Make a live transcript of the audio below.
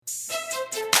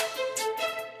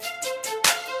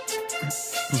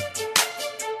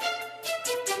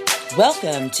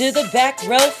Welcome to the Back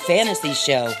Row Fantasy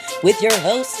Show with your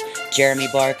hosts, Jeremy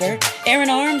Barker, Aaron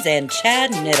Arms, and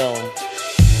Chad Niddle.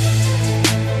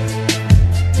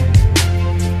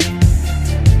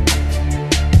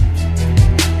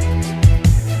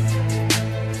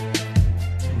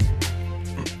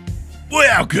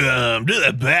 Welcome to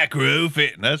the Back Row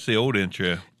That's the old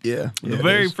intro. Yeah. The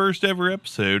very first ever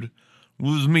episode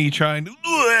was me trying to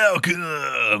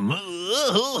welcome.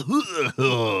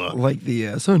 Like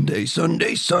the Sunday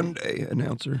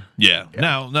announcer. Yeah.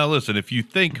 Now listen, if you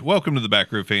think, welcome to the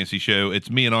Back Row Fantasy Show,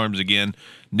 it's me and Arms again.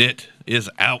 Nit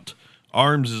is out.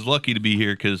 Arms is lucky to be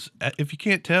here because if you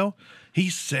can't tell, he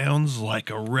sounds like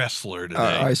a wrestler today.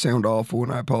 I sound awful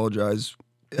and I apologize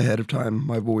ahead of time.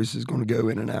 My voice is going to go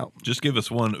in and out. Just give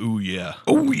us one, ooh yeah.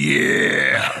 Oh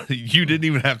yeah. You didn't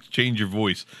even have to change your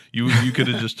voice. You could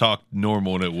have just talked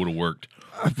normal and it would have worked.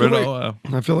 I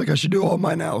feel like I should do all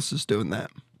my analysis doing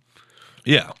that.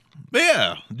 Yeah.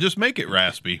 Just make it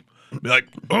raspy. Be like,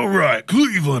 all right,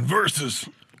 Cleveland versus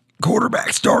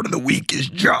Quarterback start of the week is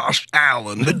Josh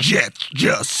Allen. The Jets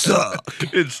just suck.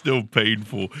 It's still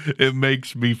painful. It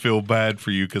makes me feel bad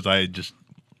for you because I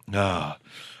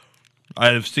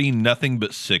have seen nothing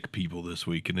but sick people this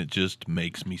week, and it just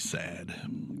makes me sad.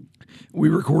 We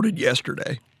recorded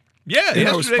yesterday. Yeah,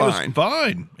 yesterday was fine.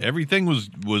 Fine. Everything was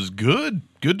good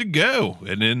to go.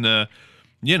 And then,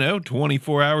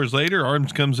 24 hours later,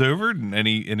 Arms comes over, and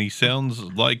he sounds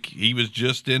like he was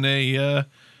just in a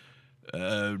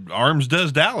Arms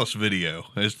Does Dallas video.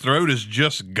 His throat is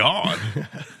just gone.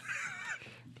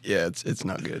 Yeah, it's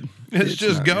not good. It's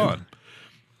just gone.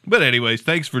 Good. But anyways,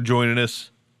 thanks for joining us.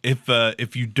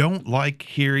 If you don't like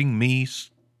hearing me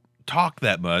talk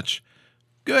that much,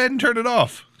 go ahead and turn it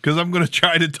off because I'm going to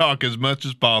try to talk as much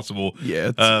as possible.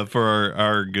 Yeah, for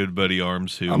our good buddy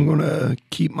Arms. Who I'm going to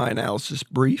keep my analysis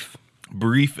brief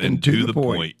and to the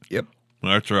point. Yep,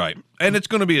 that's right. And it's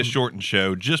going to be a shortened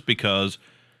show just because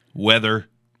weather.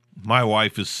 My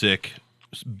wife is sick,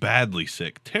 badly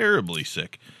sick, terribly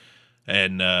sick,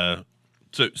 and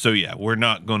so yeah, we're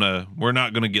not gonna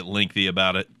get lengthy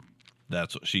about it.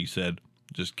 That's what she said.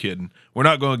 Just kidding. We're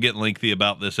not going to get lengthy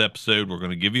about this episode. We're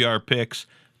going to give you our picks,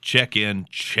 check in,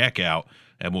 check out,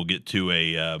 and we'll get to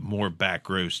a more back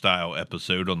row style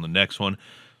episode on the next one.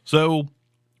 So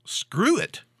screw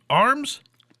it, Arms.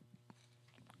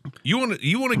 You want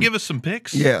to give us some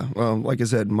picks? Yeah. Well, like I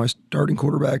said, my starting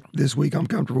quarterback this week I'm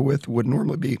comfortable with would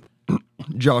normally be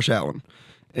Josh Allen,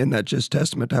 and that's just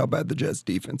testament to how bad the Jets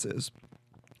defense is.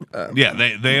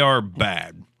 They are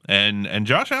bad. And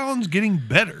Josh Allen's getting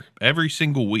better every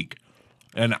single week.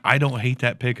 And I don't hate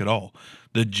that pick at all.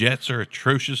 The Jets are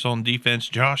atrocious on defense.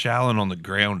 Josh Allen on the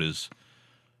ground is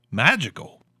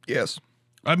magical. Yes.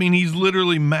 I mean, he's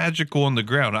literally magical on the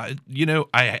ground. I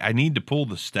need to pull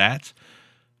the stats.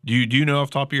 Do you know off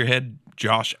the top of your head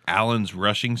Josh Allen's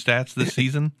rushing stats this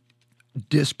season?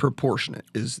 Disproportionate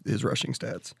is his rushing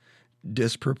stats.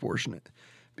 Disproportionate.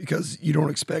 Because you don't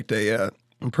expect a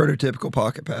prototypical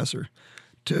pocket passer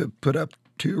to put up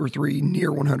 2 or 3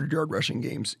 near 100-yard rushing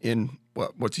games in,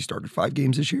 what's he started, 5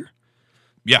 games this year?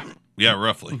 Yeah,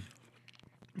 roughly.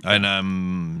 And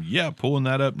I'm, pulling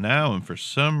that up now, and for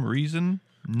some reason,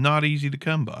 not easy to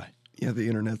come by. Yeah, the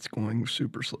internet's going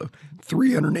super slow.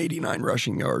 389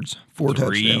 rushing yards, 4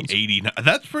 touchdowns. 389.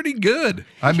 That's pretty good.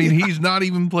 I mean, he's not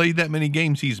even played that many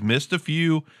games. He's missed a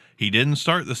few. He didn't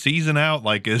start the season out.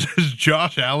 Like, is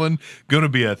Josh Allen going to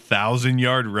be a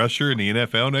 1,000-yard rusher in the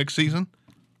NFL next season?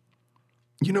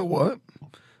 You know what?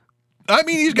 I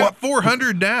mean, he's got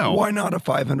 400 now. Why not a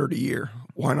 500 a year?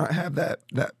 Why not have that?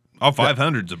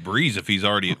 500's a breeze if he's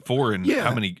already at 4 and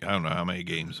how many? I don't know how many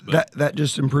games. But that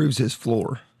just improves his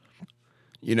floor.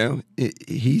 You know,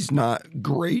 he's not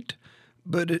great,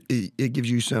 but it gives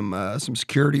you some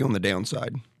security on the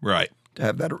downside. Right. To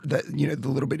have that the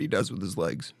little bit he does with his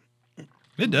legs.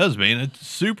 It does, man. It's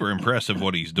super impressive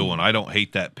what he's doing. I don't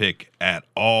hate that pick at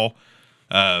all.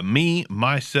 Me,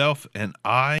 myself, and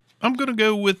I'm going to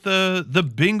go with the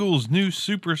Bengals' new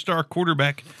superstar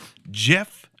quarterback,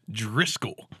 Jeff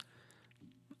Driscoll.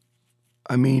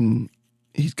 I mean,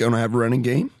 he's going to have a running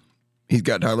game. He's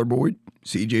got Tyler Boyd,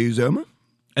 C.J. Uzomah.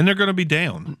 And they're going to be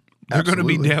down. They're going to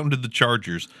be Absolutely. down to the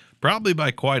Chargers, probably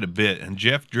by quite a bit, and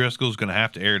Jeff Driscoll's going to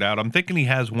have to air it out. I'm thinking he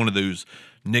has one of those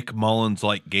Nick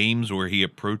Mullins-like games where he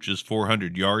approaches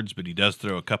 400 yards, but he does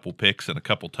throw a couple picks and a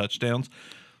couple touchdowns.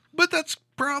 But that's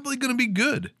probably going to be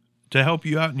good to help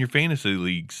you out in your fantasy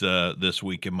leagues this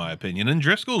week, in my opinion. And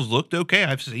Driscoll's looked okay.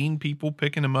 I've seen people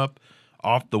picking him up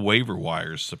off the waiver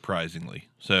wires, surprisingly.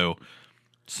 So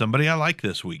somebody I like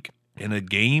this week. in a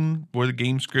game where the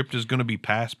game script is going to be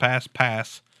pass, pass,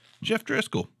 pass, Jeff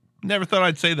Driscoll. Never thought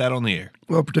I'd say that on the air.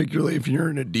 Well, particularly if you're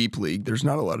in a deep league, there's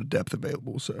not a lot of depth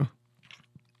available. So,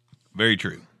 very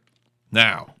true.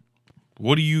 Now,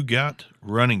 what do you got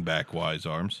running back wise,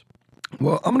 Arms?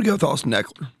 Well, I'm going to go with Austin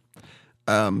Eckler.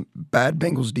 Bad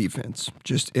Bengals defense,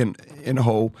 just in a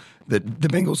whole. The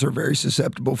Bengals are very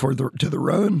susceptible to the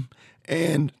run,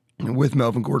 and with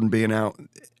Melvin Gordon being out,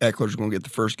 Eckler's going to get the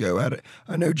first go at it.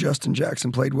 I know Justin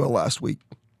Jackson played well last week,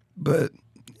 but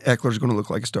Eckler's going to look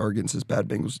like a star against this bad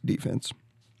Bengals defense.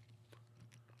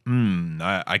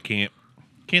 I can't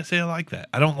say I like that.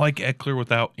 I don't like Eckler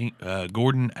without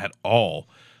Gordon at all.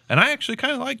 And I actually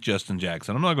kind of like Justin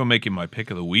Jackson. I'm not going to make him my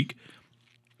pick of the week,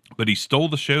 but he stole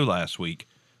the show last week,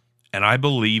 and I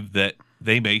believe that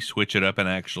they may switch it up and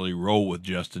actually roll with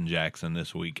Justin Jackson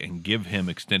this week and give him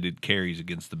extended carries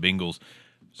against the Bengals.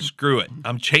 Screw it.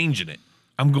 I'm changing it.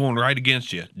 I'm going right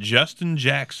against you. Justin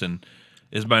Jackson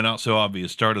is my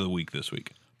not-so-obvious start of the week this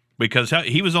week because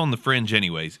he was on the fringe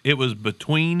anyways. It was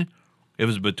between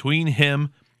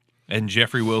him and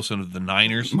Jeffrey Wilson of the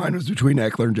Niners. Mine was between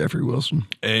Eckler and Jeffrey Wilson.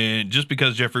 And just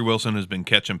because Jeffrey Wilson has been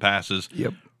catching passes,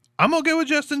 yep, I'm going to go with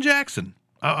Justin Jackson.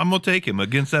 I'm going to take him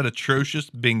against that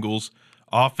atrocious Bengals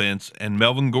offense. And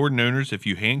Melvin Gordon owners, if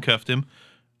you handcuffed him,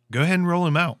 go ahead and roll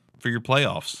him out for your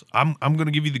playoffs. I'm going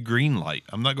to give you the green light.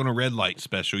 I'm not going to red light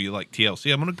special you like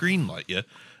TLC. I'm going to green light you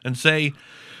and say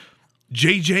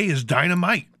JJ is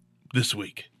dynamite this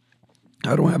week.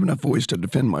 I don't have enough voice to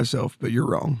defend myself, but you're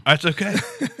wrong. That's okay.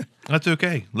 That's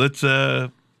okay. Let's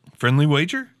friendly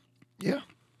wager? Yeah.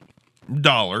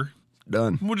 $1.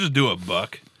 Done. We'll just do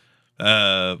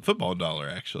 $1. Football dollar,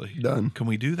 actually. Done. Can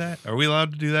we do that? Are we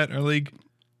allowed to do that in our league?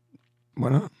 Why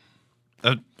not?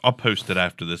 I'll post it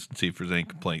after this and see if there's any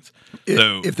complaints.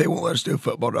 If they won't let us do a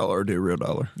football dollar or do a real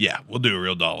dollar. Yeah, we'll do a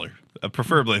real dollar.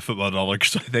 Preferably a football dollar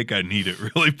because I think I need it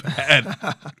really bad.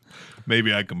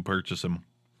 Maybe I can purchase them.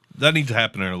 That needs to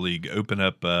happen in our league. Open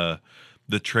up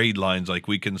the trade lines. Like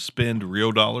we can spend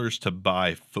real dollars to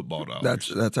buy football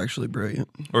dollars. That's actually brilliant.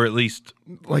 Or at least.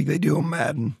 Like they do on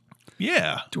Madden.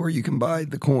 Yeah. To where you can buy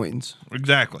the coins.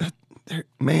 Exactly.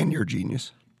 Man, you're a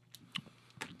genius.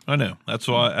 I know. That's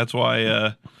why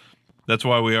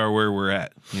we are where we're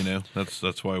at. You know,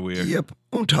 that's why we are. Yep,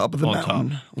 on top of the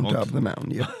mountain. On top of the mountain.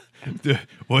 Yep.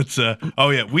 What's Oh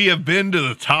yeah, we have been to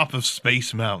the top of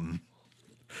Space Mountain.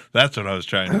 That's what I was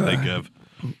trying to think of.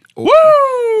 Woo!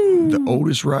 The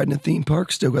oldest ride in a theme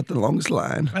park still got the longest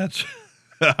line.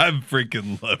 I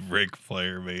freaking love Ric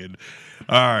Flair, man.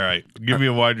 All right, give me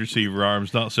a wide receiver,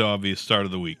 Arms. Not so obvious start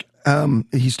of the week.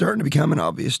 He's starting to become an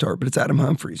obvious start, but it's Adam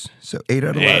Humphries. So 8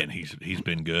 out of he's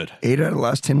been good. 8 out of the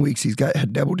last 10 weeks, he's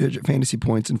had double-digit fantasy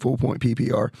points and full-point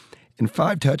PPR, and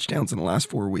 5 touchdowns in the last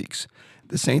 4 weeks.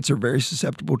 The Saints are very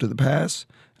susceptible to the pass,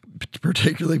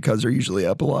 particularly because they're usually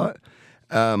up a lot.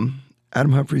 Adam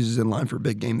Humphries is in line for a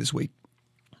big game this week.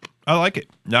 I like it.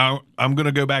 Now I'm going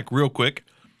to go back real quick.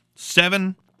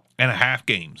 7.5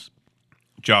 games.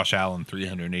 Josh Allen,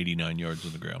 389 yards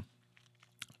on the ground.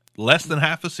 Less than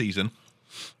half a season,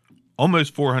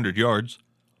 almost 400 yards.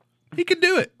 He can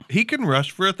do it. He can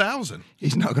rush for 1,000.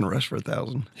 He's not going to rush for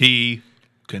 1,000. He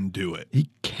can do it. He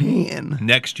can.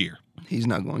 Next year. He's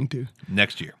not going to.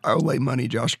 Next year. I'll lay money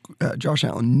Josh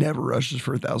Allen never rushes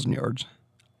for 1,000 yards.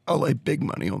 I'll lay big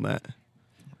money on that.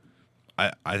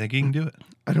 I think he can do it.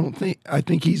 I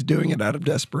think he's doing it out of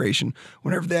desperation.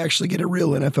 Whenever they actually get a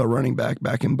real NFL running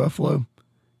back in Buffalo,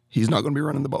 he's not going to be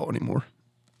running the ball anymore.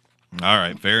 All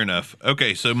right, fair enough.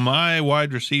 Okay, so my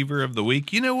wide receiver of the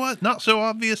week, you know what? Not so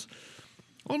obvious.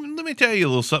 Well, let me tell you a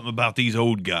little something about these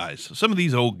old guys. Some of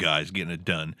these old guys getting it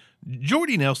done.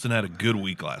 Jordy Nelson had a good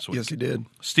week last week. Yes, he did.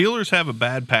 Steelers have a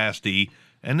bad pass D,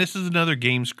 and this is another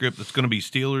game script that's going to be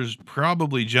Steelers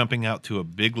probably jumping out to a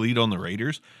big lead on the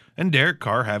Raiders and Derek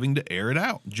Carr having to air it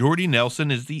out. Jordy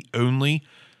Nelson is the only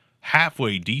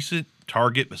halfway decent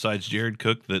target besides Jared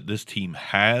Cook that this team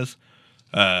has.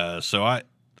 So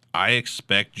I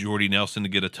expect Jordy Nelson to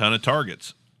get a ton of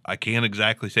targets. I can't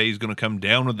exactly say he's going to come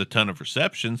down with a ton of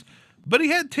receptions, but he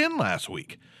had 10 last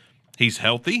week. He's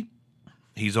healthy.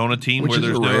 He's on a team where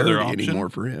there's no other option anymore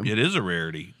for him. It is a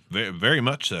rarity, very, very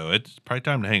much so. It's probably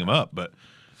time to hang him up. But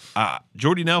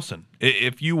Jordy Nelson,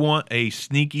 if you want a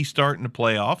sneaky start in the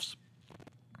playoffs,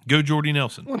 go Jordy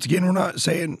Nelson. Once again, we're not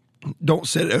saying don't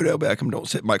sit Odell Beckham, don't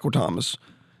sit Michael Thomas.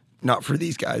 Not for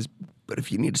these guys, but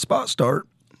if you need a spot start,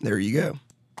 there you go.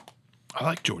 I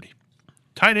like Jordy.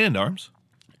 Tight end, Arms.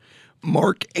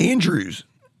 Mark Andrews,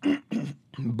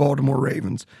 Baltimore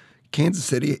Ravens. Kansas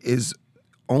City is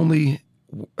only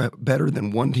better than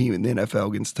one team in the NFL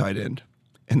against tight end,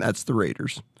 and that's the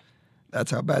Raiders.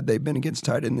 That's how bad they've been against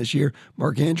tight end this year.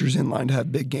 Mark Andrews in line to have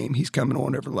a big game. He's coming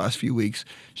on over the last few weeks.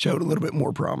 Showed a little bit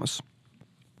more promise.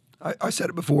 I said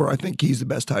it before. I think he's the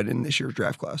best tight end in this year's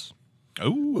draft class.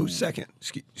 Oh, second.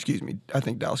 Excuse me. I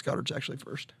think Dallas Goedert's actually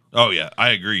first. Oh yeah, I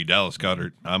agree. Dallas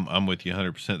Goedert. I'm with you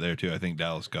 100% there too. I think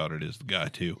Dallas Goedert is the guy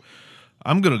too.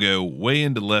 I'm gonna go way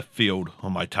into left field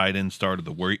on my tight end start of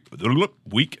the week.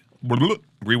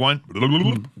 Rewind.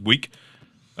 Week.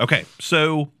 Okay,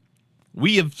 so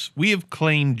we have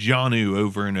claimed Jonnu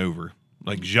over and over.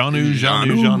 Like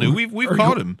Jonnu. We've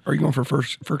caught him. Are you going for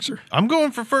Ferkser? I'm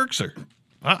going for Ferkser.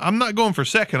 I'm not going for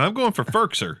second. I'm going for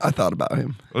Ferkser. I thought about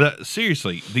him.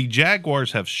 Seriously, the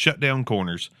Jaguars have shut down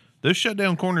corners. Those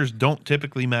shutdown corners don't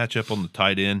typically match up on the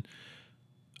tight end.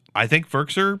 I think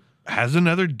Ferkser has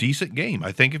another decent game.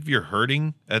 I think if you're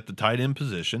hurting at the tight end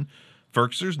position,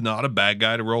 Ferkser's not a bad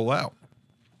guy to roll out.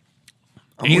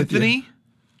 I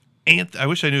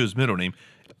wish I knew his middle name.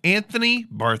 Anthony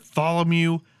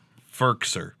Bartholomew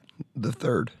Ferkser. The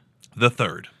third.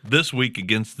 This week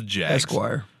against the Jags.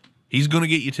 Esquire. He's going to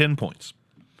get you 10 points.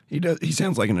 He does. He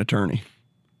sounds like an attorney.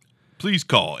 Please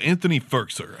call Anthony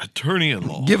Ferkser,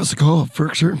 attorney-in-law. Give us a call,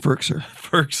 Ferkser and Ferkser.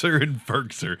 Ferkser and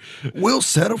Ferkser. We'll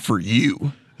settle for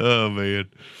you. Oh, man.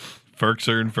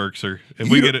 Ferkser and Ferkser. If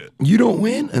we get it. You don't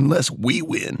win unless we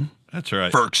win. That's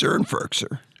right. Ferkser and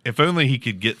Ferkser. If only he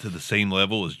could get to the same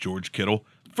level as George Kittle.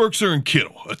 Ferkser and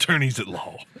Kittle, attorneys at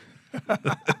law.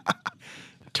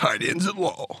 Tight ends at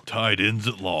law. Tight ends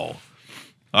at law.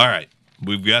 All right.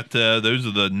 We've got those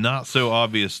are the not so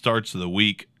obvious starts of the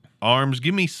week. Arms,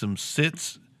 give me some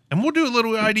sits, and we'll do a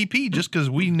little IDP just because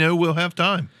we know we'll have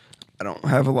time. I don't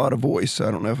have a lot of voice, so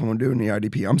I don't know if I'm going to do any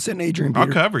IDP. I'm sitting Adrian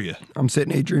Peterson. I'll cover you. I'm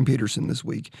sitting Adrian Peterson this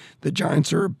week. The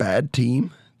Giants are a bad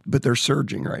team, but they're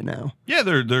surging right now. Yeah,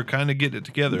 they're kind of getting it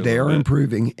together. They are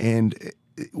improving, and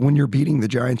when you're beating the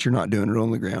Giants, you're not doing it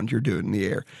on the ground. You're doing it in the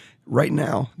air. Right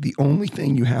now, the only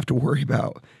thing you have to worry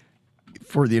about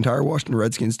for the entire Washington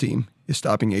Redskins team is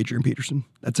stopping Adrian Peterson.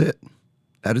 That's it.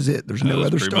 That is it. There's no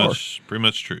other star. Pretty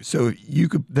much true. So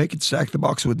they could stack the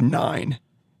box with 9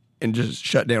 and just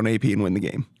shut down AP and win the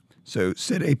game. So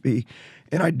sit AP.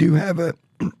 And I do have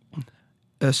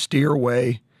a steer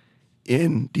away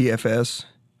in DFS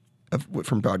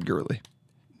from Todd Gurley.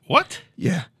 What?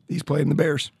 Yeah, he's playing the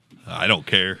Bears. I don't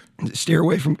care. Steer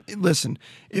away from. Listen,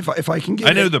 if I can get,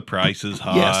 I know the price is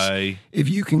high. Yes, if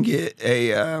you can get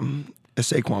a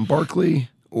Saquon Barkley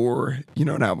or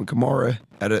an Alvin Kamara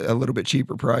at a little bit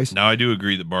cheaper price. Now I do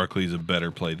agree that Barkley's a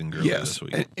better play than Gurley this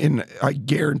week. And I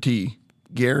guarantee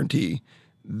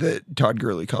that Todd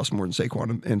Gurley costs more than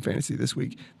Saquon in fantasy this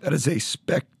week. That is a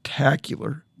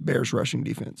spectacular Bears rushing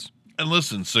defense. And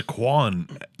listen,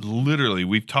 Saquon, literally,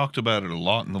 we've talked about it a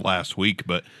lot in the last week,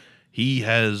 but he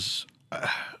has,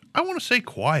 I want to say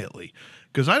quietly,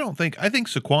 because I think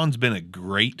Saquon's been a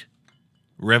great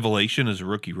revelation as a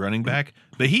rookie running back,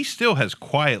 but he still has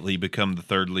quietly become the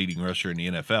third leading rusher in the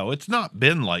NFL. It's not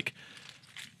been like,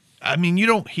 you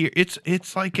don't hear,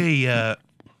 it's like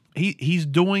he's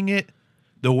doing it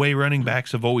the way running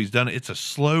backs have always done it. It's a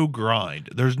slow grind.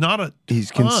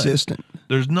 He's consistent.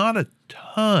 There's not a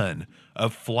ton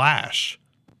of flash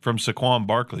from Saquon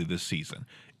Barkley this season.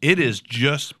 It is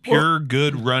just pure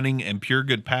good running and pure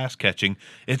good pass catching.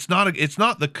 It's not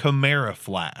the Kamara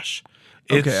flash.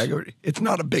 It's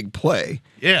not a big play.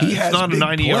 Yeah, he has not big a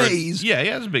 90 plays. Yeah, he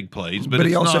has big plays, but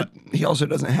he also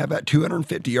doesn't have that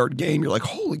 250-yard game. You're like,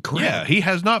 holy crap! Yeah, he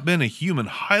has not been a human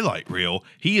highlight reel.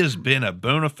 He has been a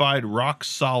bona fide, rock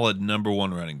solid number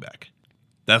one running back.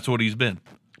 That's what he's been,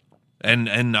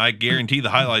 and I guarantee the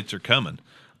highlights are coming.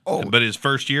 Oh, but his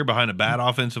first year behind a bad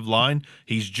offensive line,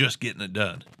 he's just getting it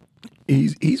done.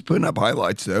 He's putting up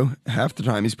highlights though. Half the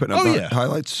time he's putting up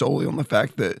highlights solely on the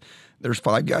fact that there's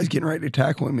 5 guys getting ready to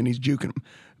tackle him and he's juking them.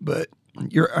 But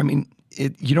you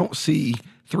don't see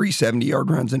 3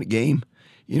 70-yard runs in a game,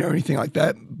 anything like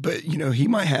that. But he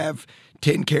might have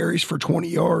 10 carries for 20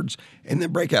 yards and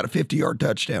then break out a 50-yard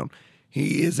touchdown.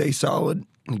 He is a solid,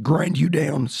 grind you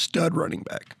down stud running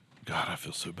back. God, I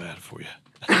feel so bad for you.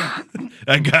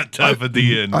 I got tough at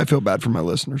the end. I feel bad for my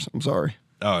listeners. I'm sorry.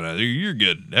 Oh, no, you're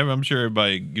good. I'm sure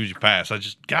everybody gives you a pass. I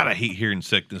just gotta hate hearing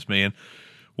sickness, man.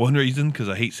 One reason, because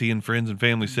I hate seeing friends and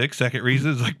family sick. Second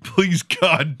reason is like, please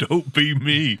God, don't be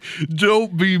me.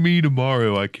 Don't be me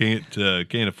tomorrow. I can't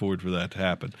afford for that to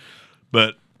happen.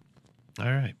 But all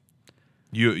right,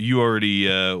 you already.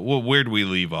 Where do we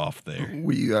leave off there?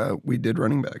 We did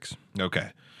running backs.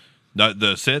 Okay,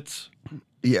 the sits.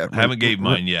 Yeah, haven't gave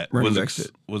mine yet.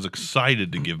 Was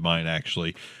excited to give mine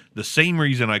actually. the same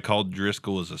reason I called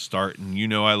Driscoll as a start,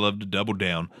 and I love to double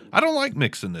down. I don't like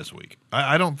Mixon this week.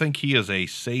 I don't think he is a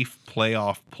safe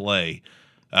playoff play,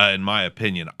 in my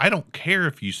opinion. I don't care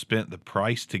if you spent the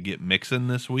price to get Mixon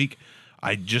this week.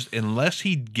 Unless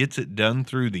he gets it done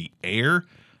through the air,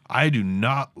 I do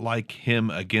not like him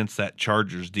against that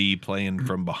Chargers D playing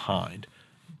from behind.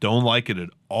 Don't like it at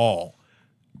all.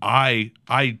 I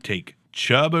take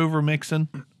Chubb over Mixon.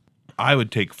 I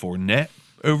would take Fournette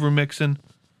over Mixon.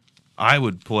 I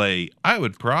would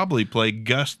probably play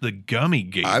Gus the Gummy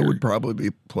Gator. I would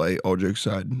probably play, all jokes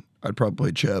aside, I'd probably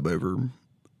play Chubb over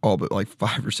all but like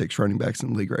 5 or 6 running backs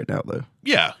in the league right now, though.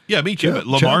 Yeah, me too. But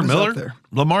Lamar Miller?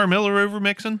 Lamar Miller over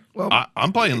Mixon? Well,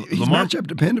 I'm playing he's Lamar. matchup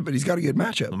dependent, but he's got a good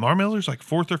matchup. Lamar Miller's like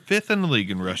 4th or 5th in the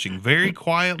league in rushing, very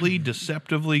quietly,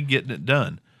 deceptively getting it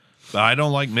done. But I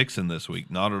don't like Mixon this week,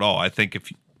 not at all. I think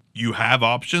if you have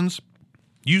options,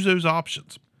 use those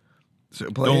options. So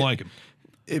don't like him.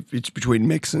 If it's between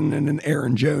Mixon and an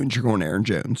Aaron Jones, you're going Aaron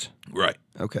Jones. Right.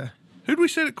 Okay. Who'd we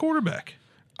sit at quarterback?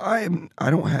 I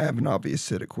don't have an obvious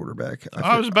sit at quarterback.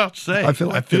 I was about to say. I feel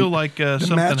like the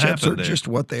something matchups happened are there. Just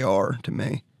what they are to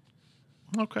me.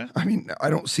 Okay. I mean, I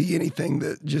don't see anything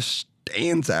that just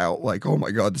stands out like, oh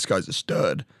my God, this guy's a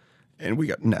stud. And we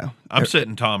got no. I'm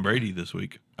sitting Tom Brady this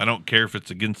week. I don't care if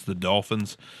it's against the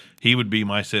Dolphins. He would be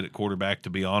my sit at quarterback, to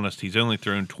be honest. He's only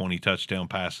thrown 20 touchdown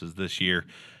passes this year.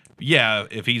 Yeah,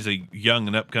 if he's a young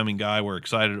and upcoming guy, we're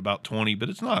excited about 20, but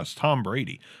it's not. It's Tom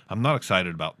Brady. I'm not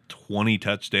excited about 20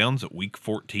 touchdowns at week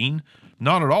 14.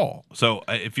 Not at all. So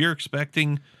if you're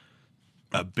expecting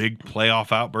a big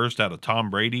playoff outburst out of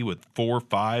Tom Brady with 4,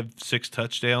 5, 6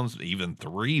 touchdowns, even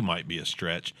 3 might be a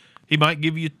stretch. He might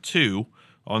give you 2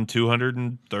 on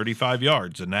 235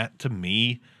 yards, and that, to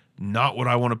me, not what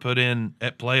I want to put in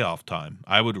at playoff time.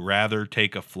 I would rather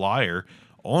take a flyer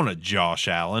on a Josh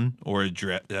Allen or a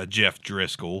Jeff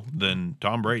Driscoll than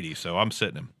Tom Brady, so I'm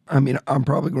sitting him. I mean, I'm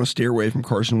probably going to steer away from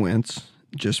Carson Wentz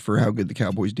just for how good the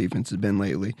Cowboys' defense has been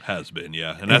lately. Has been,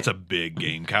 yeah, and that's a big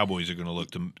game. Cowboys are going to look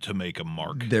to make a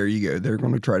mark. There you go. They're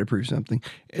going to try to prove something.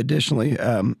 Additionally,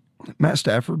 Matt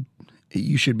Stafford,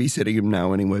 you should be sitting him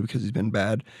now anyway because he's been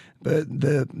bad, but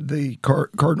the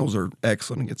Cardinals are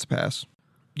excellent against the pass.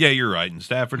 Yeah, you're right, and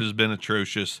Stafford has been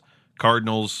atrocious.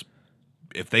 Cardinals,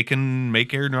 if they can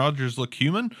make Aaron Rodgers look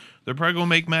human, they're probably going to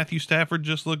make Matthew Stafford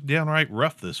just look downright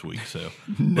rough this week. So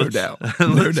No doubt.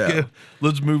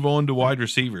 Let's move on to wide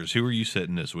receivers. Who are you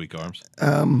sitting this week, Arms?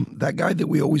 That guy that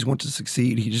we always want to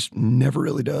succeed, he just never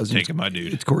really does. Taking my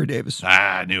dude. It's Corey Davis.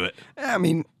 I knew it. I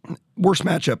mean, worst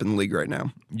matchup in the league right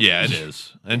now. Yeah, it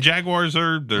is. And Jaguars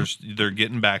they're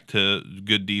getting back to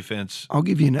good defense. I'll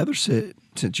give you another sit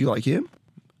since you like him.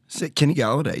 Sit Kenny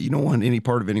Galladay. You don't want any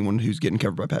part of anyone who's getting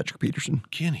covered by Patrick Peterson.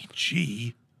 Kenny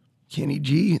G.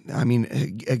 I mean,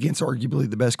 against arguably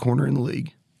the best corner in the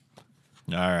league.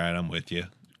 All right, I'm with you.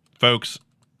 Folks,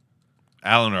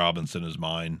 Allen Robinson is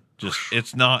mine.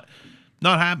 It's not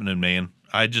happening, man.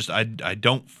 I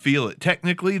don't feel it.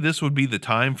 Technically, this would be the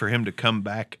time for him to come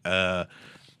back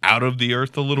out of the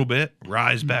earth a little bit,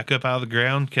 rise back up out of the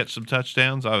ground, catch some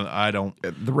touchdowns. I don't.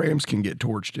 The Rams can get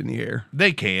torched in the air.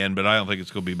 They can, but I don't think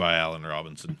it's going to be by Allen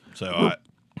Robinson. So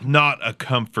not a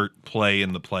comfort play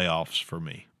in the playoffs for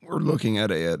me. We're looking at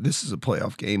this is a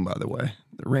playoff game, by the way.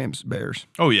 The Rams-Bears.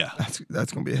 Oh, yeah.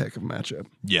 That's going to be a heck of a matchup.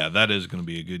 Yeah, that is going to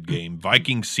be a good game.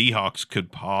 Vikings-Seahawks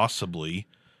could possibly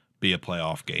be a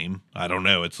playoff game. I don't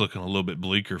know. It's looking a little bit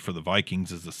bleaker for the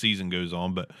Vikings as the season goes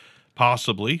on, but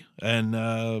possibly.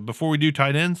 And before we do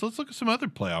tight ends, let's look at some other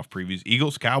playoff previews.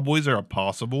 Eagles-Cowboys are a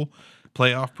possible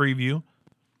playoff preview.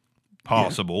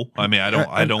 Possible. Yeah. I mean,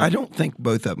 I don't think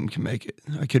both of them can make it.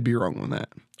 I could be wrong on that.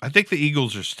 I think the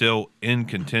Eagles are still in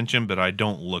contention, but I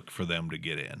don't look for them to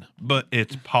get in. But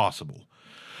it's possible.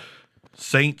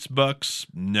 Saints, Bucks,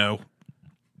 no.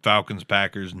 Falcons,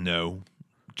 Packers, no.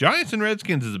 Giants and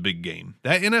Redskins is a big game.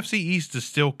 That NFC East is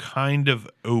still kind of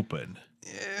open.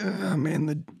 Yeah,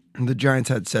 man, the Giants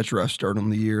had such a rough start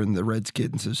on the year, and the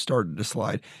Redskins have started to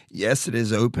slide. Yes, it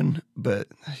is open, but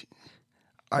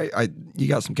you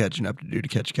got some catching up to do to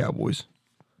catch Cowboys.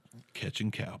 Catching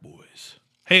Cowboys.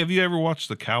 Hey, have you ever watched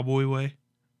The Cowboy Way?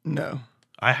 No,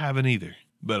 I haven't either,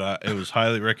 but it was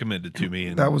highly recommended to me.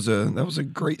 And that was a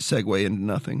great segue into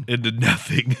nothing. Into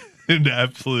nothing. Into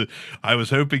absolute. I was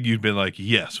hoping you'd been like,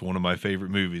 yes, one of my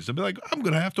favorite movies. I'd be like, I'm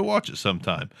going to have to watch it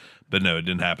sometime. But no, it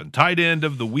didn't happen. Tight end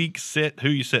of the week sit. Who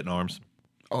you sitting, Arms?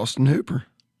 Austin Hooper.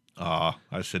 I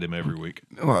sit him every week.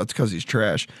 Well, it's because he's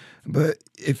trash. But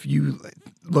if you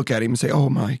look at him and say, oh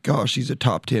my gosh, he's a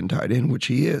top 10 tight end, which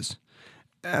he is.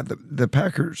 The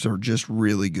Packers are just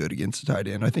really good against the tight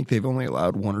end. I think they've only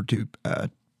allowed 1 or 2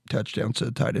 touchdowns to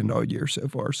the tight end all year so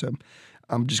far. So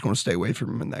I'm just going to stay away from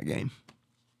him in that game.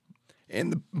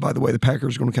 And by the way, the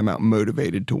Packers are going to come out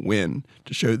motivated to win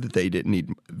to show that they didn't need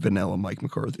vanilla Mike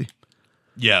McCarthy.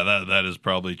 Yeah, that is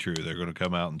probably true. They're going to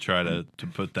come out and try to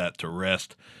put that to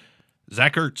rest.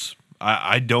 Zach Ertz.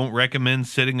 I don't recommend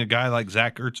sitting a guy like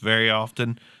Zach Ertz very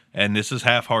often, and this is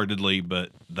half-heartedly, but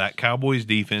that Cowboys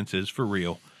defense is for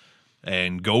real.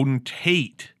 And Golden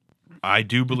Tate, I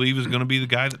do believe, is going to be the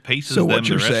guy that paces them the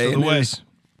rest of the way.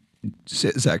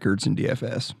 Sit Zach Ertz in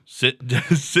DFS. Sit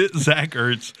Zach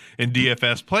Ertz in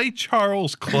DFS. Play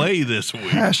Charles Clay this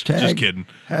week. Just kidding.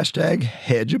 Hashtag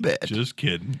hedge a bet. Just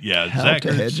kidding. Yeah, How Zach to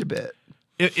Ertz. hedge a bet.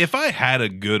 If I had a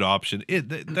good option,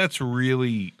 that's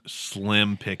really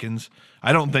slim pickings.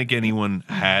 I don't think anyone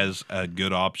has a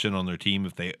good option on their team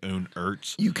if they own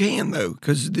Ertz. You can, though,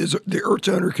 because the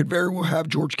Ertz owner could very well have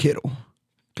George Kittle.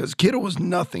 Because Kittle was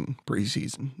nothing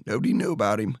preseason. Nobody knew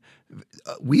about him.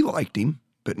 We liked him,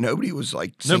 but nobody was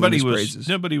like singing his praises.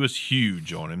 Nobody was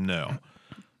huge on him, no.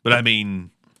 But I mean,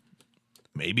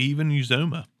 maybe even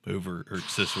Uzoma over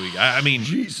Ertz this week. I mean,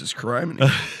 Jesus Christ.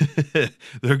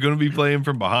 They're going to be playing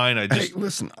from behind. I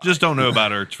just don't know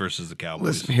about Ertz versus the Cowboys.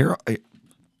 Listen here.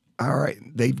 All right,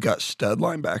 they've got stud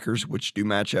linebackers, which do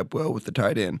match up well with the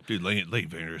tight end. Dude, Leighton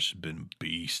Vander Esch has been a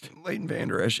beast. Leighton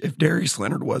Vander Esch. If Darius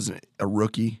Leonard wasn't a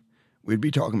rookie, we'd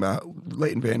be talking about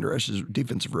Leighton Vander Esch's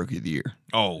defensive rookie of the year.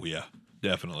 Oh, yeah,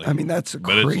 definitely. I mean, that's a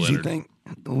crazy thing.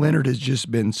 Leonard has just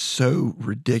been so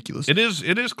ridiculous. It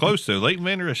is close, though. Leighton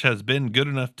Vander Esch has been good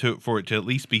enough for it to at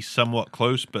least be somewhat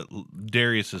close, but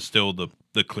Darius is still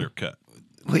the clear cut.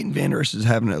 Leighton Vander Esch is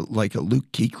having a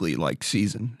Luke Kuechly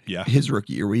season. Yeah. His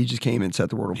rookie year where he just came and set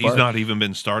the world on fire. He's not even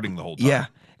been starting the whole time. Yeah.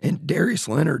 And Darius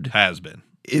Leonard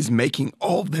is making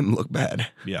all of them look bad.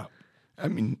 Yeah. I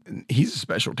mean, he's a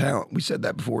special talent. We said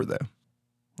that before, though.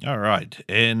 All right.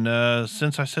 And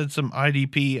since I said some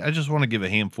IDP, I just want to give a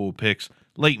handful of picks.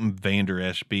 Leighton Vander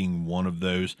Esch being one of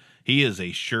those. He is a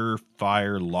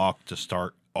surefire lock to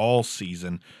start all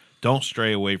season. Don't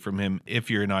stray away from him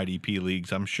if you're in IDP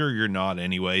leagues. I'm sure you're not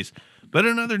anyways. But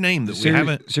another name that we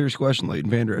haven't... Serious question, Leighton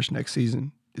Vander Esch next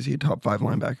season. Is he a top 5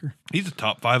 linebacker? He's a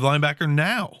top 5 linebacker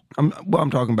now. I'm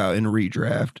talking about in a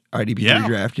redraft, IDP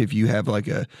redraft, if you have like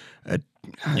a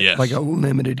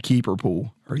limited keeper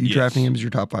pool. Are you drafting him as your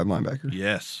top 5 linebacker?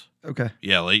 Yes. Okay.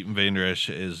 Yeah, Leighton Vander Esch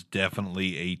is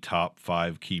definitely a top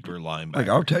 5 keeper linebacker. Like,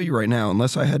 I'll tell you right now,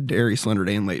 unless I had Darius Leonard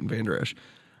and Leighton Vander Esch,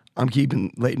 I'm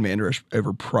keeping Leighton Vander Esch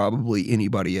over probably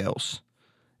anybody else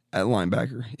at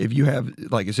linebacker. If you have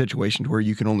like a situation where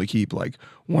you can only keep like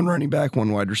one running back,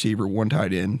 one wide receiver, one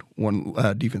tight end, one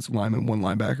defensive lineman, one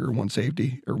linebacker, one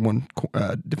safety, or one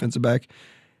defensive back,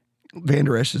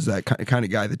 Vander Esch is that kind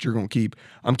of guy that you're going to keep.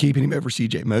 I'm keeping him over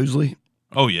C.J. Mosley.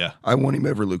 Oh, yeah. I want him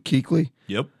over Luke Kuechly.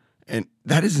 Yep. And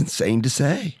that is insane to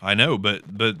say. I know, but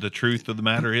the truth of the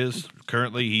matter is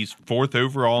currently he's 4th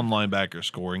overall in linebacker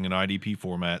scoring in IDP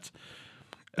formats.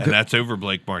 And that's over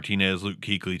Blake Martinez, Luke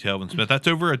Kuechly, Telvin Smith. That's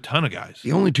over a ton of guys.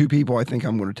 The only 2 people I think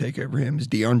I'm going to take over him is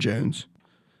Deion Jones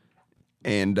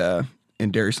and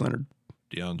Darius Leonard.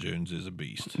 Deion Jones is a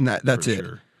beast. And that's it.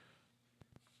 Sure.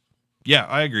 Yeah,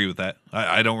 I agree with that.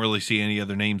 I don't really see any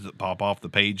other names that pop off the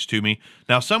page to me.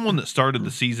 Now, someone that started the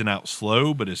season out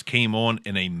slow but has came on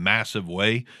in a massive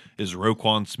way is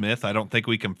Roquan Smith. I don't think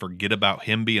we can forget about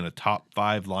him being a top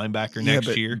 5 linebacker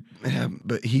next year. Yeah,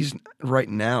 but he's right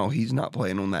now he's not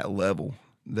playing on that level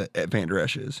that Vander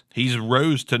Esch is. He's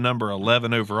rose to number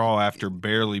 11 overall after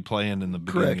barely playing in the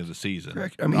beginning of the season.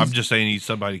 Correct. I mean, I'm just saying he's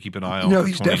somebody to keep an eye on. No, for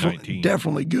he's 2019.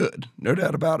 definitely good, no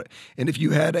doubt about it. And if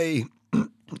you had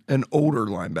an older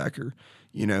linebacker,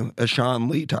 a Sean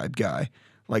Lee type guy,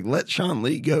 like let Sean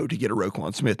Lee go to get a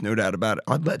Roquan Smith, no doubt about it.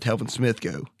 I'd let Telvin Smith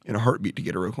go in a heartbeat to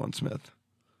get a Roquan Smith.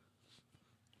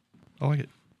 I like it.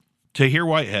 Tahir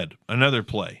Whitehead, another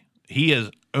play. He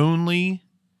has only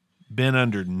been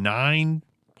under 9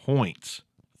 points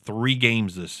 3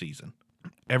 games this season.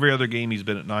 Every other game he's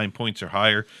been at 9 points or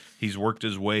higher. He's worked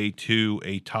his way to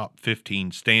a top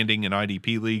 15 standing in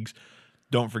IDP leagues.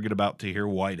 Don't forget about Tahir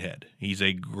Whitehead. He's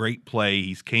a great play.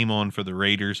 He's came on for the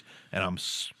Raiders, and I'm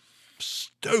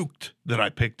stoked that I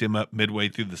picked him up midway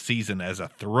through the season as a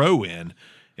throw-in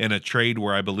a trade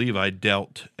where I believe I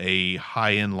dealt a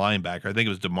high-end linebacker. I think it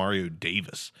was Demario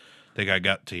Davis. I think I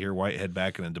got Tahir Whitehead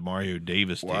back in a Demario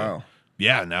Davis deal. Wow.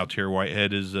 Yeah, now Tahir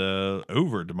Whitehead is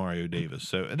over Demario Davis.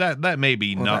 So that may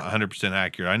be not 100%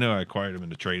 accurate. I know I acquired him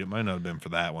in a trade. It might not have been for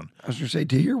that one. I was going to say,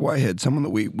 Tahir Whitehead, someone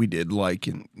that we did like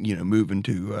and, move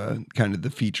into kind of the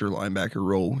feature linebacker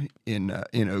role in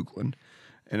Oakland.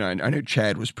 And I know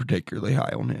Chad was particularly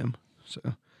high on him. So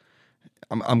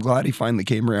I'm glad he finally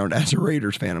came around. As a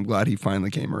Raiders fan, I'm glad he finally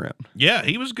came around. Yeah,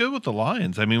 he was good with the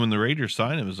Lions. I mean, when the Raiders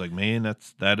signed him, it was like, man,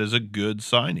 that is a good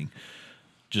signing.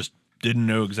 Just didn't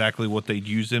know exactly what they'd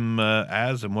use him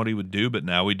as and what he would do, but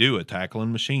now we do. A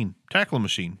tackling machine,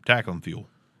 tackling fuel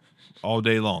all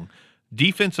day long.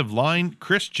 Defensive line,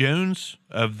 Chris Jones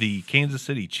of the Kansas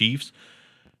City Chiefs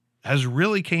has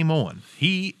really came on.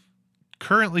 He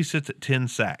currently sits at 10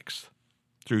 sacks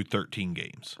through 13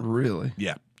 games. Really?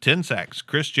 Yeah, 10 sacks.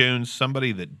 Chris Jones,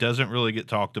 somebody that doesn't really get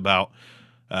talked about.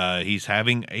 He's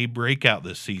having a breakout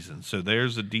this season. So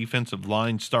there's a defensive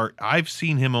line start. I've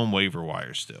seen him on waiver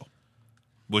wire still,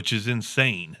 which is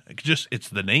insane. It's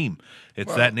the name.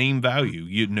 It's that name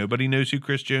value. Nobody knows who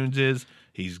Chris Jones is.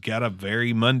 He's got a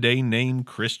very mundane name,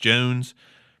 Chris Jones.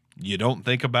 You don't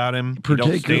think about him. He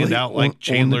don't stand out like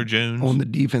Chandler Jones. On the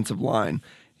defensive line,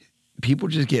 people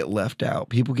just get left out.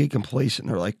 People get complacent.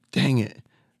 They're like, dang it.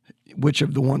 Which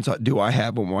of the ones do I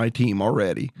have on my team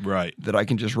already? Right. That I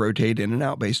can just rotate in and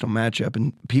out based on matchup.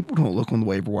 And people don't look on the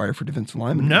waiver wire for defensive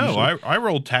linemen. No, I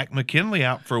rolled Tack McKinley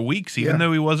out for weeks, even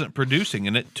though he wasn't producing.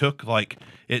 And it took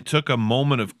a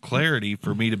moment of clarity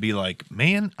for me to be like,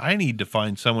 man, I need to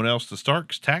find someone else to start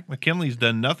because Tack McKinley's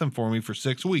done nothing for me for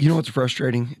 6 weeks. You know what's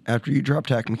frustrating? After you dropped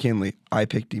Tack McKinley, I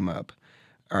picked him up.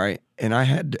 All right. And I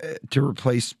had to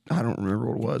replace, I don't remember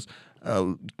what it was,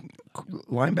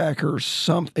 linebacker or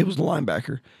something. It was the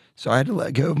linebacker. So I had to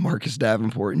let go of Marcus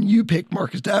Davenport. And you picked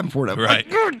Marcus Davenport up. Right. Like,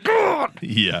 good God.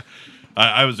 Yeah.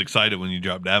 I was excited when you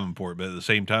dropped Davenport, but at the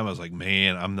same time, I was like,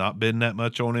 man, I'm not bidding that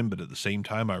much on him, but at the same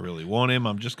time, I really want him.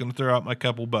 I'm just going to throw out my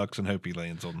couple bucks and hope he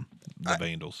lands on the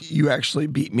Vandals. You actually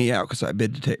beat me out because I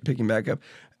bid to pick him back up.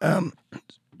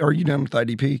 Are you done with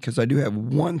IDP? Because I do have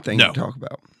one thing to talk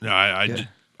about. No,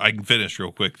 I can finish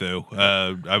real quick, though.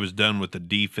 I was done with the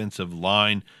defensive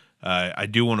line. I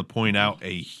do want to point out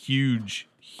a huge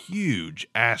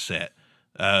asset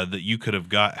that you could have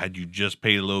got had you just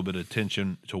paid a little bit of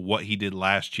attention to what he did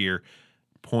last year.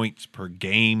 Points per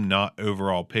game, not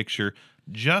overall picture.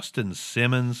 Justin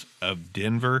Simmons of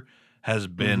Denver has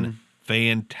been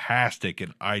fantastic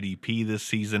in IDP this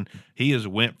season. He has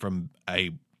went from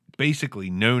a basically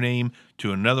no name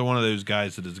to another one of those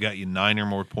guys that has got you 9 or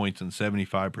more points in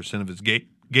 75% of his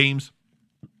games.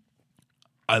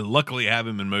 I luckily have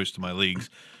him in most of my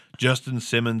leagues. Justin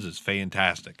Simmons is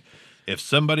fantastic.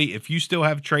 If you still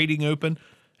have trading open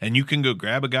and you can go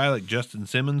grab a guy like Justin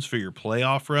Simmons for your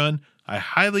playoff run, I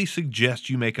highly suggest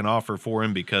you make an offer for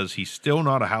him because he's still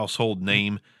not a household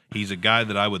name. He's a guy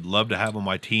that I would love to have on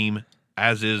my team,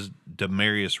 as is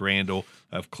Demarius Randall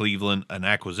of Cleveland, an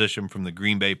acquisition from the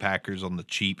Green Bay Packers on the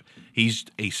cheap. He's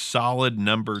a solid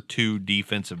number 2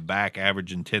 defensive back,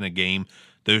 averaging 10 a game.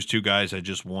 Those two guys I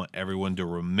just want everyone to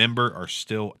remember are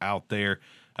still out there,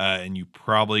 and you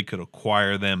probably could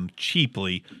acquire them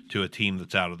cheaply to a team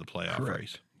that's out of the playoff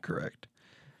race. Correct.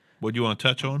 What do you want to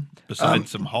touch on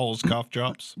besides some Hall's cough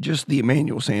drops? Just the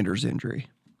Emmanuel Sanders injury.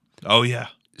 Oh, yeah.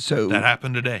 So that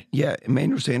happened today. Yeah,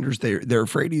 Emmanuel Sanders, they're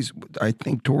afraid he's, I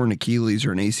think, torn Achilles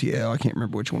or an ACL. I can't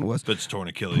remember which one it was. If it's torn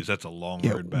Achilles, that's a long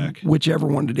road back. Whichever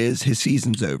one it is, his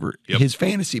season's over. Yep. His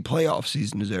fantasy playoff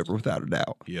season is over without a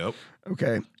doubt. Yep.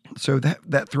 Okay, so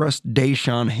that thrust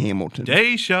Deshaun Hamilton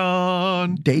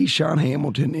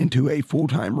into a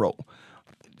full-time role.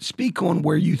 Speak on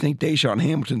where you think Deshaun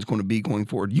Hamilton's going to be going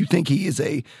forward. You think he is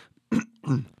a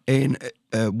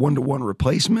one-to-one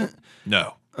replacement?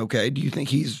 No. Okay. Do you think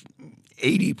he's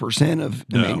 80% of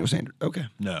Emmanuel Sanders? Okay.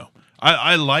 No.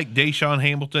 I like Deshaun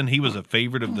Hamilton. He was a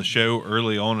favorite of the show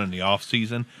early on in the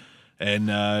offseason, and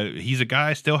he's a guy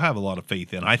I still have a lot of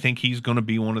faith in. I think he's going to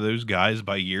be one of those guys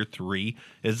by year 3,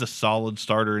 is a solid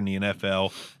starter in the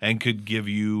NFL and could give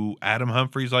you Adam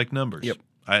Humphries-like numbers. Yep.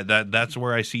 That's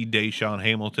where I see Deshaun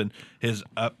Hamilton. His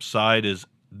upside is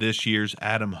this year's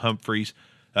Adam Humphries.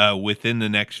 Within the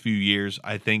next few years,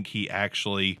 I think he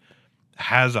actually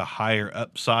has a higher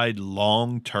upside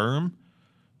long term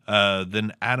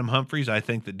than Adam Humphries. I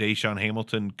think that Deshaun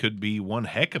Hamilton could be one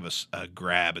heck of a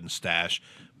grab and stash.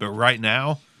 But right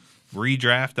now,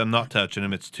 redraft, I'm not touching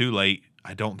him. It's too late.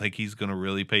 I don't think he's going to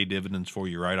really pay dividends for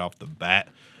you right off the bat.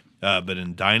 But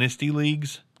in dynasty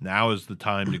leagues, now is the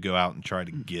time to go out and try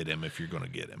to get him if you're going to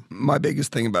get him. My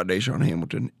biggest thing about Deshaun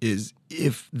Hamilton is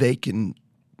if they can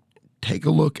take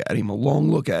a look at him, a long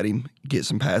look at him, get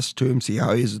some passes to him, see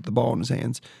how he is with the ball in his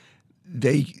hands,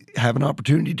 they have an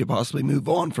opportunity to possibly move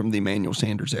on from the Emmanuel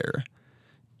Sanders era.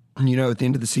 You know, at the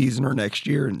end of the season or next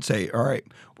year and say, all right,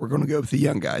 we're going to go with the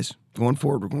young guys. Going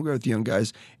forward, we're going to go with the young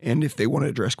guys. And if they want to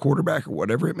address quarterback or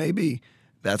whatever it may be,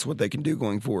 that's what they can do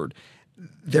going forward.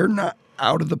 They're not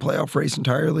out of the playoff race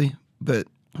entirely, but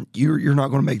you're not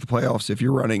going to make the playoffs if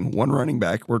you're running one running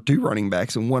back or two running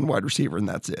backs and one wide receiver, and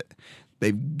that's it.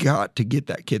 They've got to get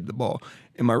that kid the ball.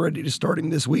 Am I ready to start him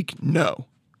this week? No.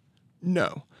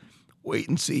 Wait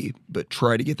and see, but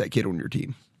try to get that kid on your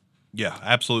team. Yeah,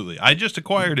 absolutely. I just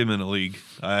acquired him in a league.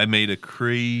 I made a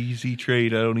crazy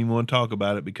trade. I don't even want to talk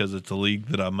about it because it's a league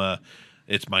that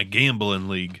it's my gambling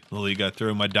league. The league I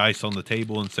throw my dice on the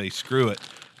table and say, screw it.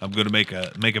 I'm going to make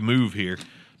a move here.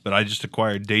 But I just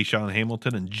acquired Deshaun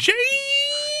Hamilton and James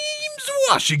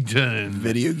Washington.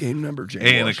 Video game number, James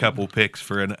And Washington. a couple picks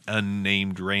for an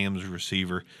unnamed Rams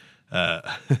receiver.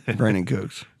 Brandon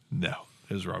Cooks. No,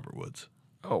 it was Robert Woods.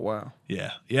 Oh, wow.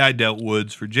 Yeah, I dealt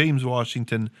Woods for James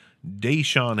Washington,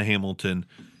 Deshaun Hamilton,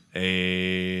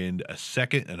 and a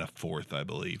second and a fourth, I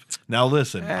believe. Now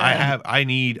listen, I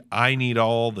need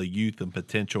all the youth and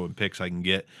potential and picks I can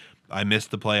get. I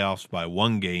missed the playoffs by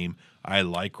one game. I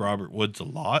like Robert Woods a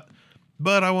lot,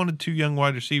 but I wanted two young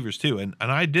wide receivers too. And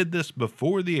I did this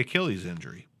before the Achilles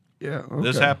injury. Yeah. Okay.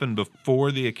 This happened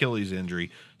before the Achilles injury.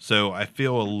 So I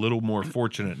feel a little more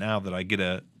fortunate now that I get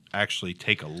to actually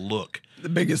take a look. The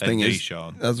biggest thing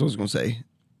Deshaun. is, that's what I was going to say,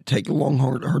 take a long,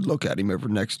 hard look at him over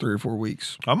the next 3 or 4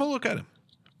 weeks. I'm going to look at him.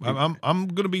 I'm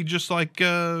going to be just like,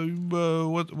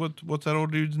 what's that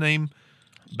old dude's name?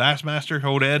 Bassmaster,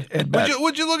 old Ed.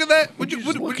 Would you look at that? Would you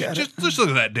just look at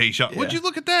that Deshaun? Yeah. Would you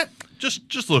look at that?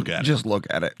 Just look at it. Just look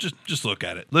at it. Just look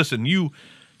at it. Listen, you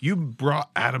brought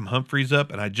Adam Humphries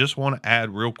up, and I just want to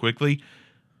add real quickly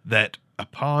that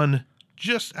upon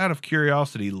just out of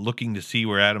curiosity looking to see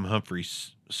where Adam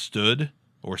Humphries stood,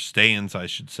 or stands, I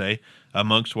should say,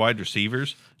 amongst wide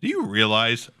receivers, do you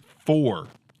realize four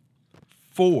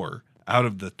out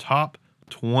of the top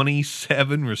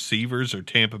 27 receivers are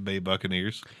Tampa Bay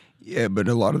Buccaneers? Yeah, but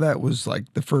a lot of that was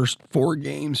like the first 4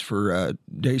 games for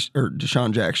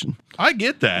Deshaun Jackson. I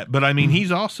get that, but I mean,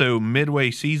 he's also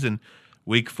midway season.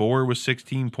 Week 4 was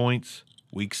 16 points.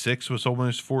 Week 6 was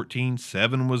almost 14.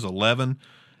 7 was 11.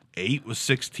 8 was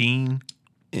 16.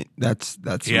 That's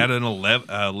He had an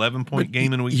 11-point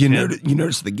game in week 10. You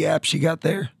notice the gap she got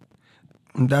there?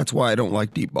 That's why I don't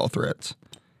like deep ball threats.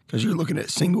 Because you're looking at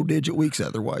single-digit weeks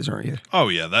otherwise, aren't you? Oh,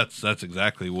 yeah, that's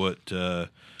exactly what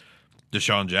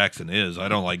Deshaun Jackson is. I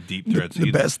don't like deep threats either.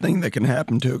 The best thing that can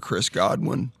happen to a Chris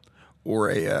Godwin or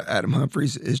a Adam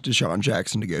Humphries is Deshaun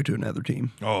Jackson to go to another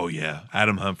team. Oh, yeah.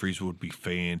 Adam Humphries would be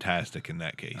fantastic in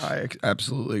that case. I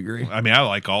absolutely agree. I mean, I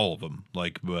like all of them,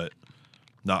 but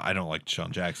no, I don't like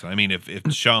Deshaun Jackson. I mean, if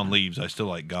Deshaun leaves, I still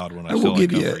like Godwin. I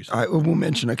will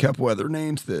mention a couple other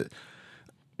names that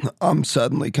I'm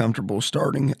suddenly comfortable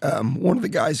starting. One of the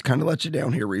guys kind of let you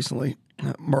down here recently,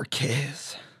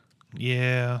 Marquez.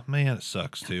 Yeah, man, it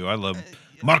sucks too. I love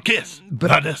Marquez.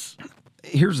 But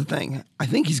here's the thing. I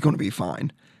think he's going to be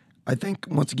fine. I think,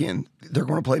 once again, they're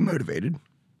going to play motivated,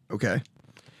 okay?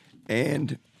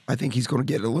 And I think he's going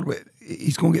to get a little bit –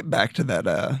 he's going to get back to that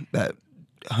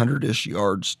 100-ish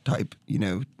yards type,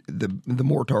 the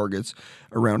more targets,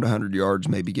 around 100 yards,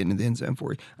 maybe getting in the end zone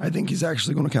for you. I think he's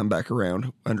actually going to come back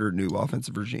around under a new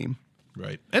offensive regime.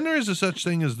 Right. And there is a such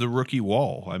thing as the rookie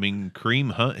wall. I mean,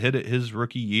 Kareem Hunt hit it his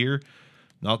rookie year.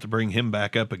 Not to bring him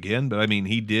back up again, but I mean,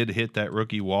 he did hit that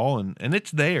rookie wall, and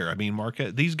it's there. I mean,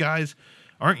 Marquez, these guys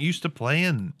aren't used to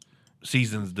playing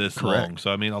seasons this long.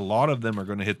 So, I mean, a lot of them are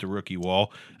going to hit the rookie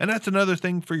wall. And that's another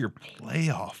thing for your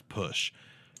playoff push.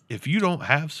 If you don't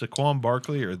have Saquon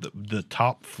Barkley or the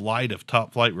top flight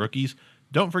rookies,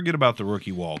 don't forget about the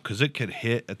rookie wall because it could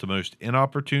hit at the most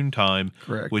inopportune time,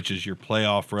 which is your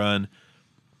playoff run.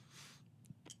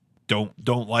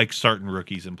 Don't like starting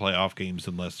rookies in playoff games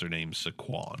unless their name's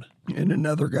Saquon. And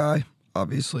another guy,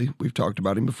 obviously, we've talked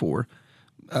about him before.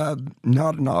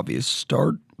 Not an obvious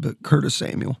start, but Curtis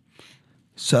Samuel.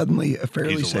 Suddenly a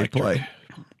fairly safe play.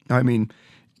 I mean,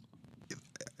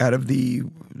 out of the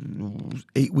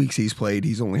 8 weeks he's played,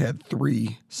 he's only had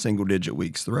 3 single-digit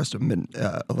weeks. The rest of them been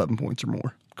 11 points or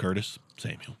more. Curtis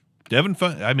Samuel.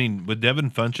 With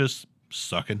Devin Funchess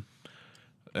sucking,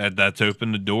 that's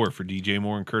opened the door for DJ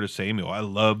Moore and Curtis Samuel. I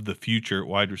love the future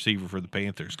wide receiver for the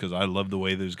Panthers because I love the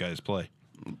way those guys play.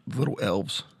 Little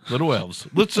elves.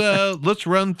 Let's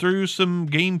run through some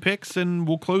game picks and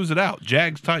we'll close it out.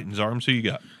 Jags, Titans, Arms. Who you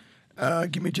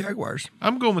got? Give me Jaguars.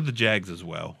 I'm going with the Jags as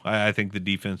well. I think the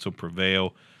defense will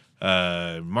prevail.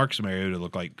 Marcus Mariota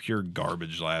looked like pure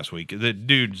garbage last week. The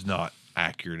dude's not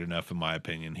accurate enough, in my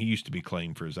opinion. He used to be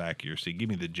claimed for his accuracy. Give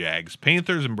me the Jags.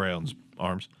 Panthers and Browns,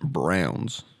 Arms.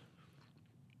 Browns.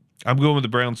 I'm going with the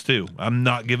Browns, too. I'm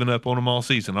not giving up on them all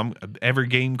season. Every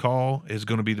game call is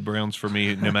going to be the Browns for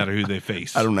me, no matter who they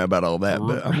face. I don't know about all that,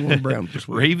 but I'm going Browns this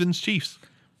week. Ravens, Chiefs.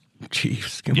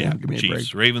 Chiefs. Come on, give me a break.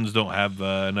 Chiefs. Ravens don't have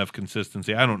enough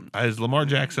consistency. Is Lamar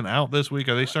Jackson out this week?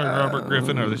 Are they starting Robert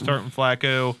Griffin? Are they starting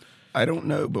Flacco? I don't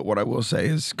know, but what I will say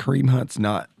is Kareem Hunt's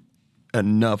not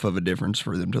enough of a difference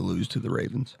for them to lose to the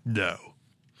Ravens. No,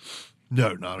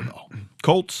 not at all.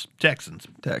 Colts, Texans.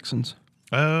 Texans.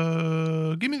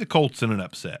 Give me the Colts in an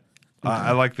upset. Okay.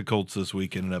 I like the Colts this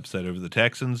week in an upset over the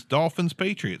Texans. Dolphins,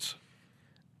 Patriots.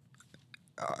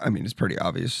 I mean, it's pretty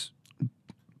obvious,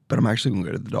 but I'm actually going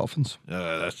to go to the Dolphins.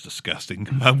 That's disgusting.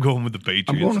 I'm going with the Patriots.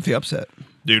 I'm going with the upset.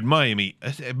 Dude, Miami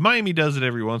does it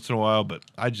every once in a while, but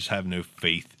I just have no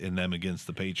faith in them against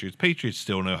the Patriots. Patriots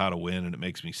still know how to win, and it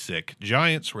makes me sick.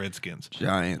 Giants, Redskins.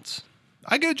 Giants.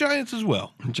 I go Giants as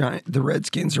well. The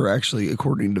Redskins are actually,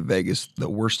 according to Vegas, the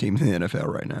worst team in the NFL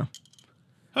right now.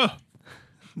 Huh.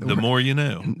 The more you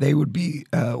know. They would be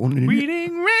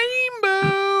Reading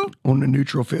Rainbow. On the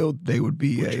neutral field, they would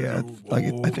be I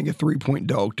think a 3-point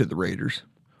dog to the Raiders.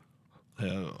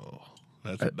 Oh,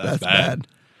 that's bad.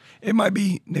 They might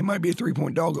be a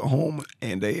 3-point dog at home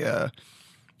and a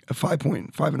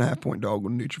 5.5 point dog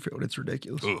on the neutral field. It's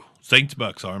ridiculous. Ooh. Saints,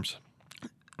 Bucks, Arms.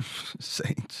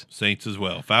 Saints as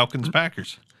well. Falcons,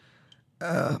 Packers.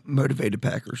 Motivated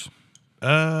Packers.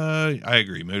 I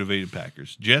agree. Motivated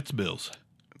Packers. Jets, Bills.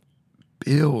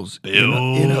 Bills.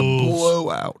 In a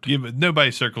blowout. Yeah, but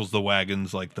nobody circles the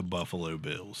wagons like the Buffalo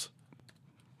Bills.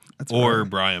 That's or right.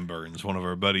 Brian Burns, one of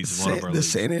our buddies in one of our the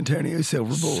leagues. San Antonio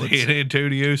Silver Bullets. San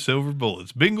Antonio Silver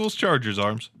Bullets. Bengals, Chargers,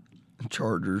 Arms.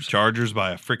 Chargers. Chargers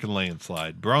by a freaking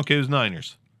landslide. Broncos,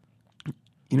 Niners.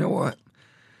 You know what?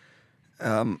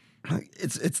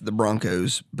 It's the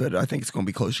Broncos, but I think it's going to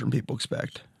be closer than people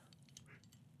expect.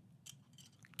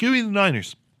 Give me the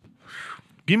Niners.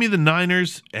 Give me the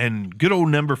Niners and good old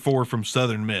number 4 from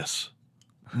Southern Miss,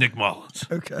 Nick Mullins.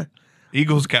 Okay.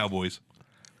 Eagles, Cowboys.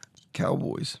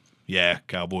 Cowboys. Yeah,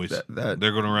 Cowboys. They're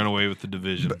going to run away with the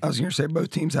division. I was going to say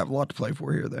both teams have a lot to play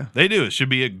for here, though. They do. It should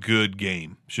be a good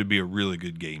game. Should be a really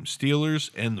good game. Steelers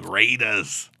and the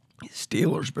Raiders.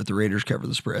 Steelers, but the Raiders cover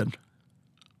the spread.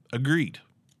 Agreed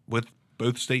with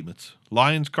both statements.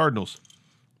 Lions, Cardinals.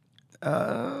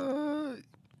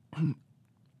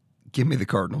 Give me the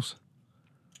Cardinals.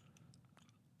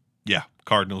 Yeah,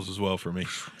 Cardinals as well for me.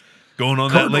 Going on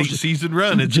Cardinals that late season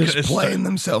run. It's just playing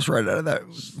themselves right out of that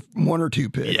 1 or 2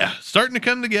 pick. Yeah, starting to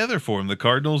come together for them. The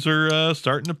Cardinals are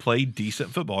starting to play decent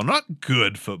football. Not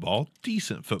good football,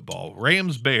 decent football.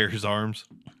 Rams, Bears, Arms.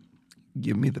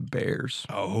 Give me the Bears.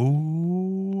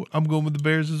 Oh, I'm going with the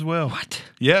Bears as well. What?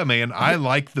 Yeah, man. I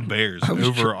like the Bears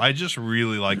overall. I just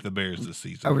really like the Bears this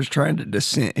season. I was trying to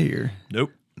dissent here.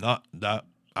 Nope. Not.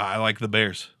 I like the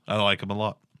Bears. I like them a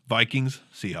lot. Vikings,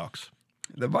 Seahawks.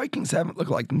 The Vikings haven't looked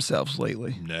like themselves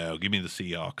lately. No, give me the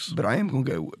Seahawks. But I am going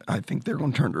to go. I think they're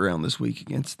going to turn it around this week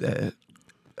against a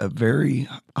very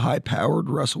high-powered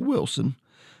Russell Wilson.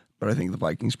 But I think the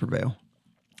Vikings prevail.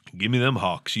 Give me them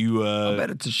Hawks. I bet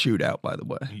it's a shootout, by the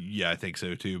way. Yeah, I think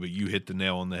so too. But you hit the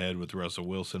nail on the head with Russell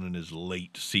Wilson and his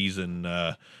late season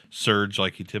surge,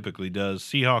 like he typically does.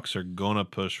 Seahawks are going to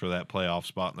push for that playoff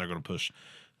spot, and they're going to push.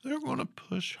 They're going to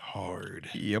push hard.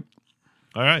 Yep.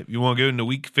 All right, you want to go into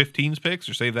Week 15's picks,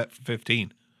 or save that for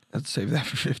 15? Let's save that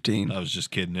for 15. I was just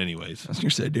kidding, anyways. I was going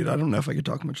to say, dude, I don't know if I could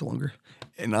talk much longer,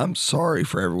 and I'm sorry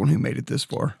for everyone who made it this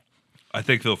far. I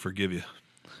think they'll forgive you.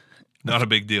 Not a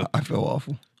big deal. I feel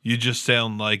awful. You just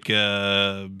sound like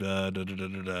God.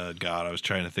 I was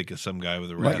trying to think of some guy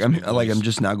with a raspy voice. I'm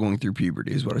just now going through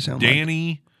puberty. Is what I sound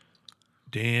like.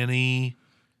 Danny.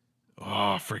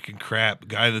 Oh, freaking crap!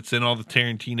 Guy that's in all the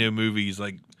Tarantino movies,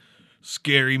 like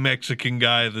scary Mexican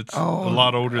guy that's a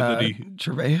lot older than he.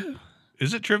 Trevejo.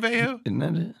 Is it Trevejo? Isn't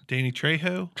that it? Danny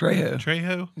Trejo.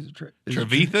 Trejo. Is it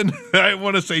Trevethan? I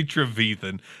want to say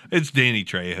Trevethan. It's Danny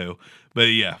Trejo. But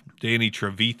yeah, Danny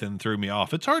Trevethan threw me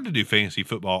off. It's hard to do fantasy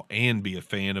football and be a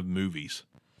fan of movies.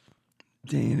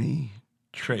 Danny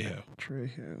Trejo.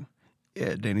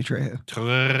 Yeah, Danny Trejo.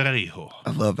 Trejo.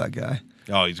 I love that guy.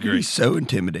 Oh, he's great. He's so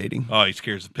intimidating. Oh, he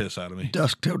scares the piss out of me.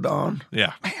 Dusk Till Dawn.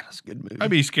 Yeah. Man, that's a good movie. I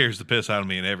mean, he scares the piss out of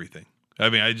me in everything. I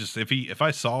mean, if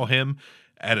I saw him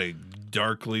at a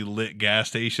darkly lit gas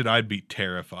station, I'd be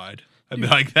terrified. I'd be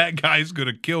like, that guy's going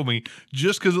to kill me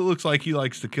just because it looks like he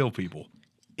likes to kill people.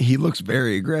 He looks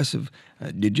very aggressive.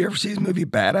 Did you ever see his movie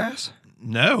Badass?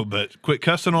 No, but quit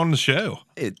cussing on the show.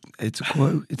 It's a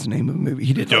quote. It's the name of a movie.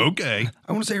 He did. Okay.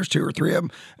 I want to say there's 2 or 3 of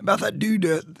them about that dude,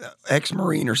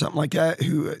 ex-Marine or something like that,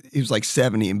 who he was like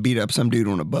 70 and beat up some dude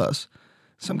on a bus.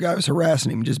 Some guy was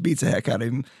harassing him and just beats the heck out of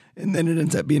him. And then it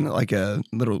ends up being like a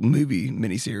little movie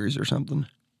miniseries or something.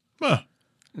 Huh.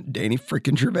 Danny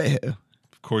freaking Trevejo.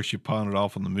 Of course, you pawn it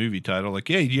off on the movie title. Like,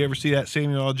 hey, did you ever see that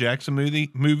Samuel L. Jackson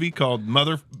movie called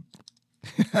Mother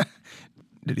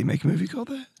Did he make a movie called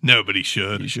that? No, but he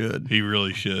should. He should. He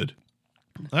really should.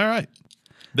 All right.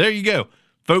 There you go.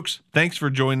 Folks, thanks for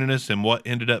joining us in what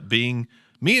ended up being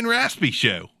Me and Raspy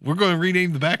Show. We're going to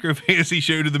rename the Back Row Fantasy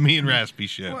Show to the Me and Raspy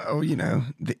Show. Well,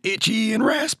 the Itchy and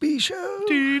Raspy Show.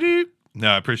 Doo-doo. No,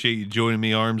 I appreciate you joining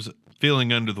me, Arms.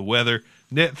 Feeling under the weather.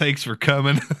 Ned, thanks for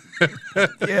coming.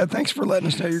 Yeah, thanks for letting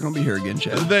us know you're going to be here again,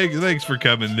 Chad. Thanks for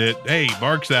coming, Ned. Hey,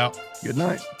 Mark's out. Good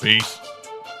night. Peace.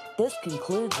 This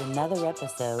concludes another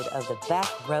episode of the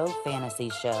Back Row Fantasy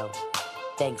Show.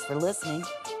 Thanks for listening,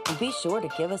 and be sure to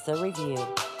give us a review.